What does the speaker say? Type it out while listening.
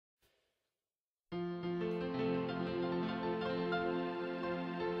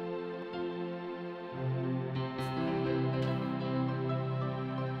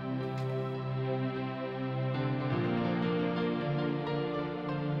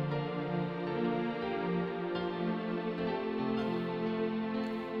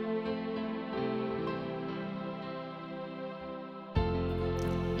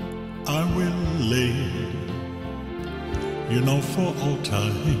for all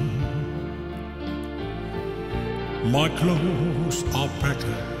time. My clothes are packed,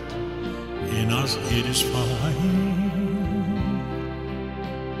 in us it is fine.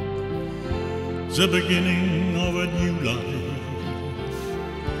 The beginning of a new life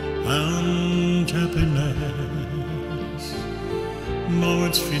and happiness. Now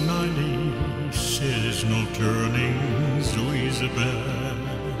it's finale, says no turning, so is the best.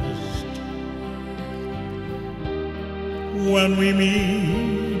 When we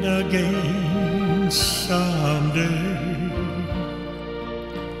meet again someday,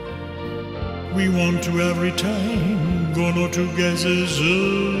 we want to every time go no together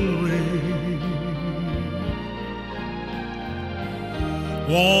away.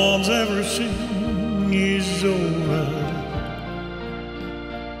 Once everything is over,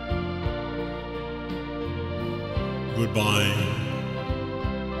 goodbye,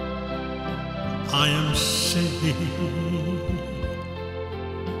 I am saying.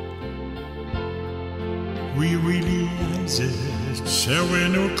 We realize it, there were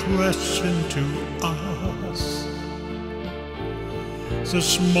no question to us. The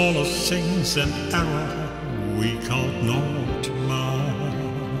smallest things and error we can't not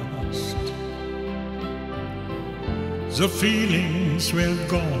mask. The feelings were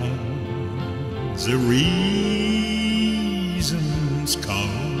gone, the reasons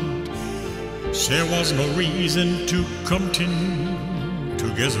count. There was no reason to continue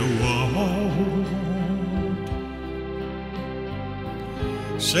together on.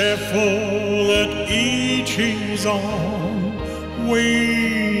 Therefore that each is on, we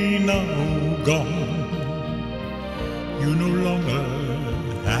now gone. You no longer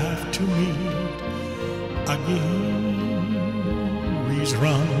have to meet again, we's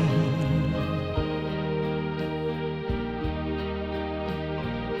run.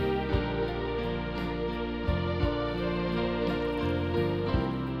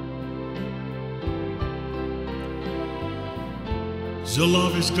 The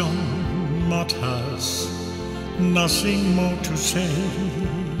love is gone, but has nothing more to say.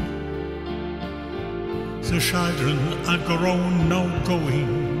 The children are grown, now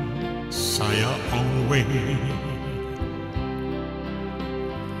going their own way.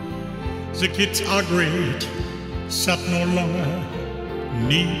 The kids are great, that no longer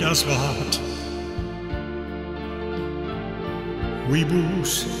need us what. We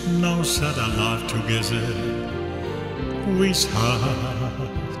both now set our life together with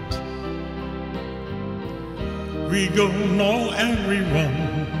heart. We go now everyone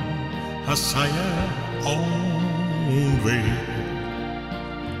has their own way.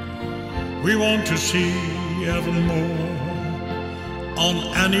 We want to see evermore on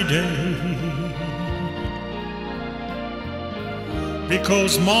any day,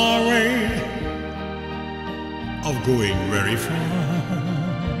 because my way of going very far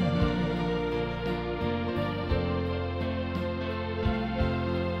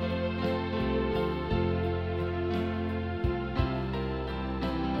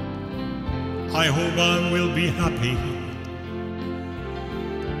I hope I will be happy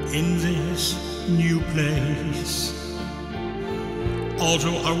in this new place.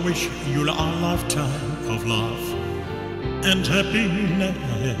 Although I wish you a lifetime of love and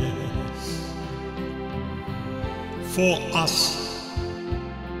happiness. For us,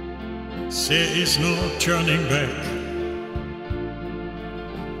 there is no turning back.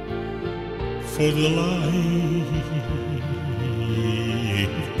 For the life